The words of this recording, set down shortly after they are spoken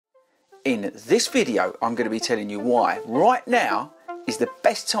In this video, I'm going to be telling you why right now is the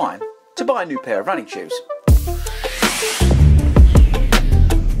best time to buy a new pair of running shoes.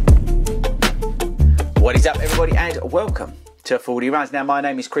 What is up, everybody, and welcome to FORDY Runs. Now, my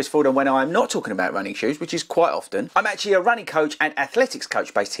name is Chris Ford, and when I'm not talking about running shoes, which is quite often, I'm actually a running coach and athletics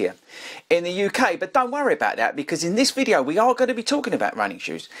coach based here in the UK. But don't worry about that, because in this video we are going to be talking about running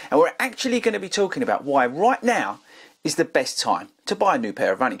shoes, and we're actually going to be talking about why right now is the best time to buy a new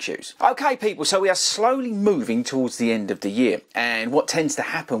pair of running shoes. Okay, people, so we are slowly moving towards the end of the year, and what tends to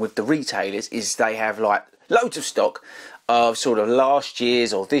happen with the retailers is they have like loads of stock of sort of last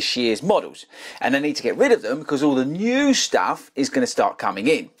year's or this year's models, and they need to get rid of them because all the new stuff is going to start coming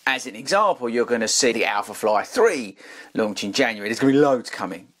in. As an example, you're going to see the Alpha Fly 3 launch in January. There's going to be loads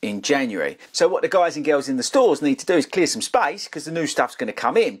coming in January. So what the guys and girls in the stores need to do is clear some space because the new stuff's going to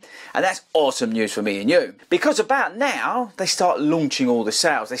come in, and that's awesome news for me and you, because about now they start launching all the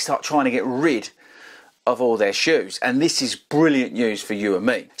sales. They start trying to get rid of all their shoes, and this is brilliant news for you and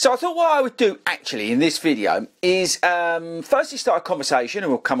me. So I thought what I would do actually in this video is firstly start a conversation,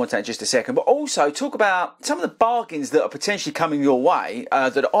 and we'll come on to that in just a second, but also talk about some of the bargains that are potentially coming your way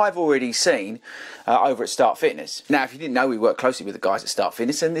that I've already seen over at Start Fitness. Now, if you didn't know, we work closely with the guys at Start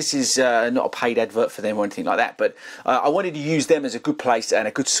Fitness, and this is not a paid advert for them or anything like that, but I wanted to use them as a good place and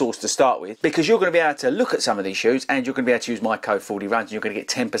a good source to start with, because you're going to be able to look at some of these shoes and you're going to be able to use my code FORDY Runs, and you're going to get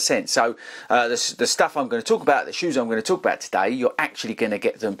 10%. So the stuff I'm going to talk about, the shoes I'm going to talk about today, you're actually going to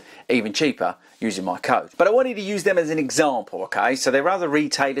get them even cheaper using my code. But I wanted to use them as an example, okay? So there are other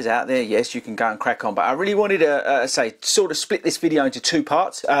retailers out there, yes, you can go and crack on, but I really wanted to sort of split this video into two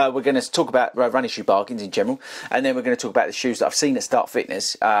parts. We're going to talk about running shoe bargains in general, and then we're going to talk about the shoes that I've seen at Start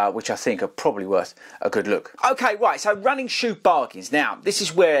Fitness, which I think are probably worth a good look. Okay, right, so running shoe bargains. Now, this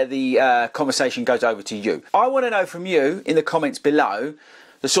is where the conversation goes over to you. I want to know from you in the comments below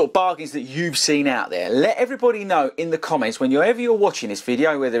the sort of bargains that you've seen out there. Let everybody know in the comments whenever you're watching this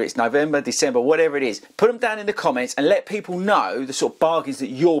video, whether it's November, December, whatever it is, put them down in the comments and let people know the sort of bargains that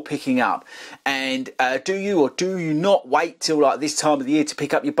you're picking up. And do you or do you not wait till like this time of the year to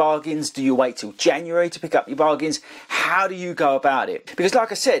pick up your bargains? Do you wait till January to pick up your bargains? How do you go about it? Because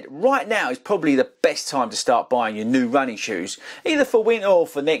like I said, right now is probably the best time to start buying your new running shoes, either for winter or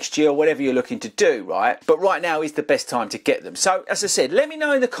for next year or whatever you're looking to do, right? But right now is the best time to get them. So as I said, let me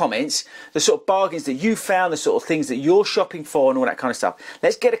know in the comments the sort of bargains that you found, the sort of things that you're shopping for and all that kind of stuff.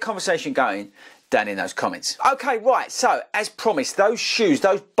 Let's get a conversation going down in those comments. Okay, right, so as promised, those shoes,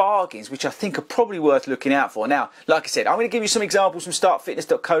 those bargains, which I think are probably worth looking out for. Now, like I said, I'm going to give you some examples from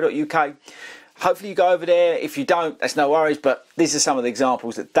startfitness.co.uk. Hopefully you go over there. If you don't, that's no worries, but these are some of the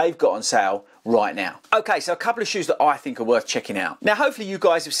examples that they've got on sale right now. Okay, so a couple of shoes that I think are worth checking out. Now, hopefully you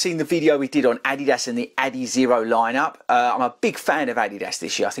guys have seen the video we did on Adidas and the Adi Zero lineup. I'm a big fan of Adidas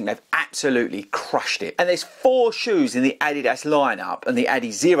this year. I think they've absolutely crushed it. And there's 4 shoes in the Adidas lineup and the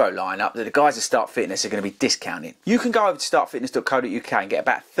Adi Zero lineup that the guys at Start Fitness are going to be discounting. You can go over to startfitness.co.uk and get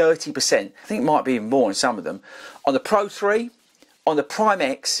about 30%, I think it might be even more on some of them, on the Pro 3, on the Prime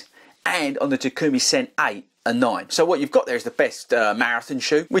X, and on the Takumi Sen 8 and 9. So what you've got there is the best marathon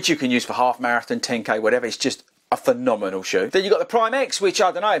shoe, which you can use for half marathon, 10k, whatever. It's just a phenomenal shoe. Then you've got the Prime X, which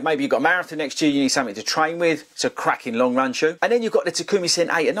I don't know, maybe you've got a marathon next year, you need something to train with. It's a cracking long run shoe. And then you've got the Takumi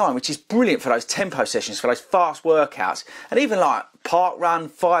Sen 8 and 9, which is brilliant for those tempo sessions, for those fast workouts, and even like park run,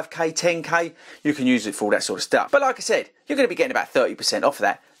 5k, 10k, you can use it for all that sort of stuff. But like I said, you're going to be getting about 30% off of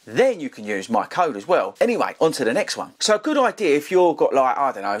that. Then you can use my code as well. Anyway, on to the next one. So a good idea if you've got like,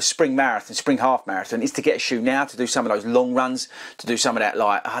 I don't know, spring marathon, spring half marathon, is to get a shoe now to do some of those long runs, to do some of that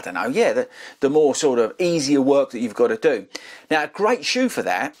like, I don't know, yeah, the more sort of easier work that you've got to do. Now, a great shoe for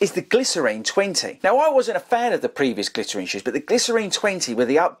that is the Glycerine 20. Now, I wasn't a fan of the previous Glycerine shoes, but the Glycerine 20 with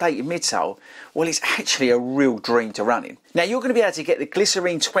the updated midsole, well, it's actually a real dream to run in. Now, you're going to be able to get the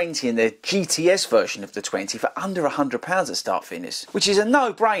Glycerine 20 and the GTS version of the 20 for under £100 at Start Fitness, which is a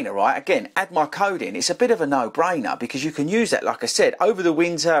no-brainer, right? Again, add my code in. It's a bit of a no-brainer because you can use that, like I said, over the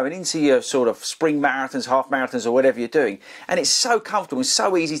winter and into your sort of spring marathons, half marathons, or whatever you're doing. And it's so comfortable and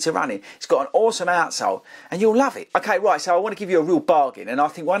so easy to run in. It's got an awesome outsole and you'll love it. Okay, right, so I want to give you a real bargain, and I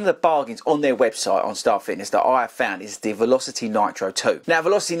think one of the bargains on their website on Start Fitness that I have found is the Velocity Nitro 2. Now,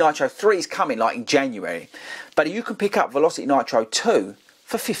 Velocity Nitro 3 is coming like in January, but you can pick up Velocity Nitro 2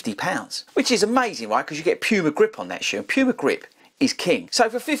 for £50, which is amazing, right? Because you get Puma grip on that shoe, and Puma grip is king. So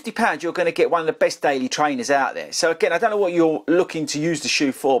for £50, you're going to get one of the best daily trainers out there. So again, I don't know what you're looking to use the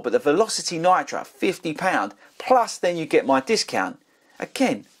shoe for, but the Velocity Nitro, £50, plus then you get my discount.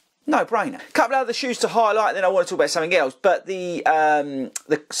 Again, No brainer. A couple of other shoes to highlight, then I want to talk about something else. But the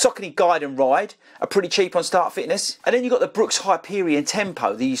Saucony Guide and Ride are pretty cheap on Start Fitness. And then you've got the Brooks Hyperion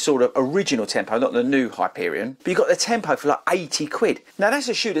Tempo, the sort of original Tempo, not the new Hyperion. But you've got the Tempo for like 80 quid. Now that's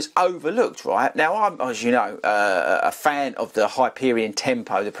a shoe that's overlooked, right? Now I'm, as you know, a fan of the Hyperion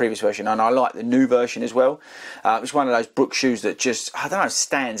Tempo, the previous version, and I like the new version as well. It's one of those Brooks shoes that just, I don't know,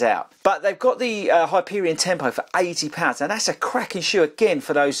 stands out. But they've got the Hyperion Tempo for £80. Now that's a cracking shoe again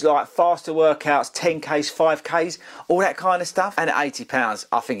for those like faster workouts, 10Ks, 5Ks, all that kind of stuff. And at £80,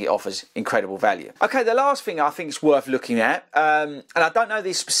 I think it offers incredible value. Okay, the last thing I think is worth looking at, and I don't know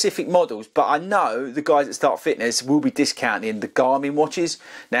these specific models, but I know the guys at Start Fitness will be discounting the Garmin watches.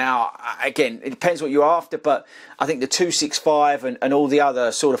 Now, again, it depends what you're after, but I think the 265 and all the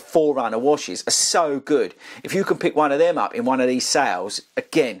other sort of Forerunner watches are so good. If you can pick one of them up in one of these sales,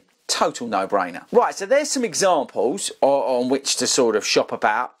 again, total no-brainer. Right, so there's some examples on which to sort of shop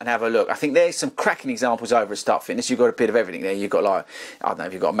about and have a look. I think there's some cracking examples over at Start Fitness. You've got a bit of everything there. You've got like, I don't know,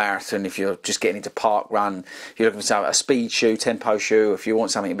 if you've got a marathon, if you're just getting into park run, if you're looking for a speed shoe, tempo shoe, if you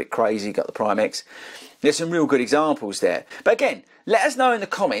want something a bit crazy, you've got the Prime X. There's some real good examples there. But again, let us know in the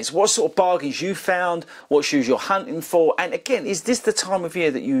comments what sort of bargains you found, what shoes you're hunting for, and again, is this the time of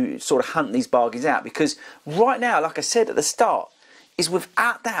year that you sort of hunt these bargains out? Because right now, like I said at the start, is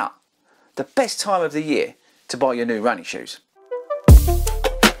without doubt the best time of the year to buy your new running shoes.